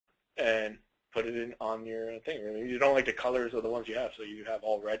and put it in on your thing. I mean, you don't like the colors of the ones you have, so you have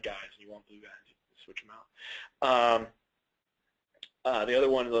all red guys and you want blue guys, you switch them out. The other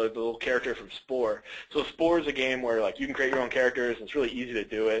one is the little character from Spore. So Spore is a game where like you can create your own characters, and it's really easy to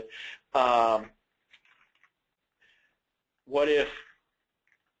do it. What if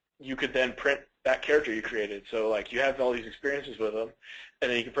you could then print that character you created? So like you have all these experiences with them,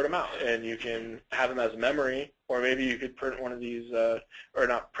 and then you can print them out, and you can have them as a memory, or maybe you could print one of these, or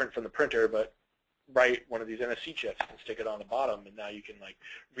not print from the printer, but write one of these NFC chips and stick it on the bottom, and now you can like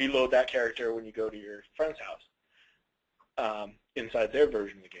reload that character when you go to your friend's house inside their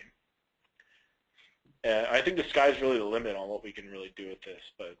version of the game. And I think the sky's really the limit on what we can really do with this,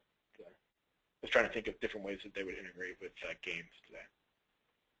 but I was trying to think of different ways that they would integrate with games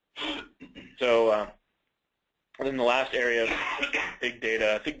today. So and then the last area is big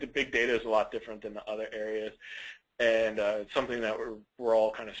data. I think the big data is a lot different than the other areas, and it's something that we're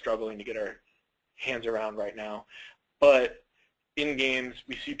all kind of struggling to get our hands around right now. But in games,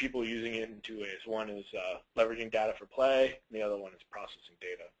 we see people using it in two ways. One is leveraging data for play, and the other one is processing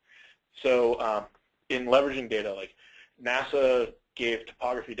data. So in leveraging data, like NASA gave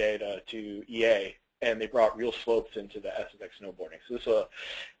topography data to EA, and they brought real slopes into the SFX snowboarding. So this will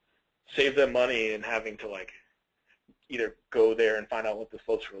save them money in having to like either go there and find out what the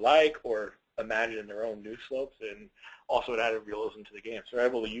slopes were like, or imagine their own new slopes, and also it added realism to the game. So they're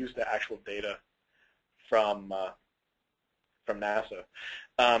able to use the actual data from NASA.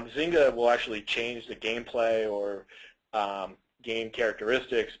 Zynga will actually change the gameplay or game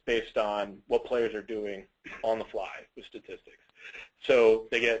characteristics based on what players are doing on the fly with statistics. So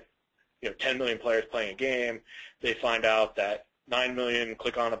they get 10 million players playing a game. They find out that 9 million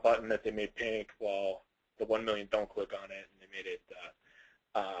click on a button that they made pink, while the 1 million don't click on it, and they made it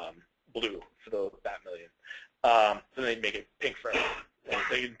blue for that million. So they make it pink for everyone. And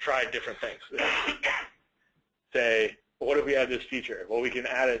they can try different things. Say, well, what if we add this feature? Well, we can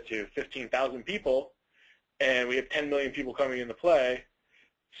add it to 15,000 people, and we have 10 million people coming into play.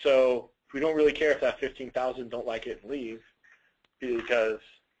 So we don't really care if that 15,000 don't like it and leave, because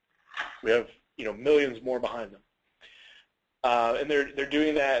we have millions more behind them. And they're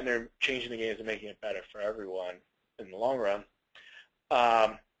doing that, and they're changing the games and making it better for everyone in the long run.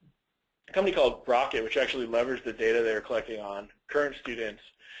 A company called Rocket, which actually leveraged the data they were collecting on current students,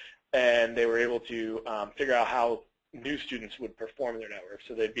 and they were able to figure out how new students would perform in their network.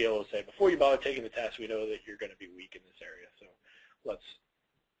 So they'd be able to say, before you bother taking the test, we know that you're going to be weak in this area, so let's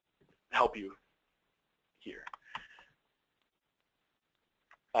help you here.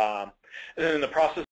 And then in the process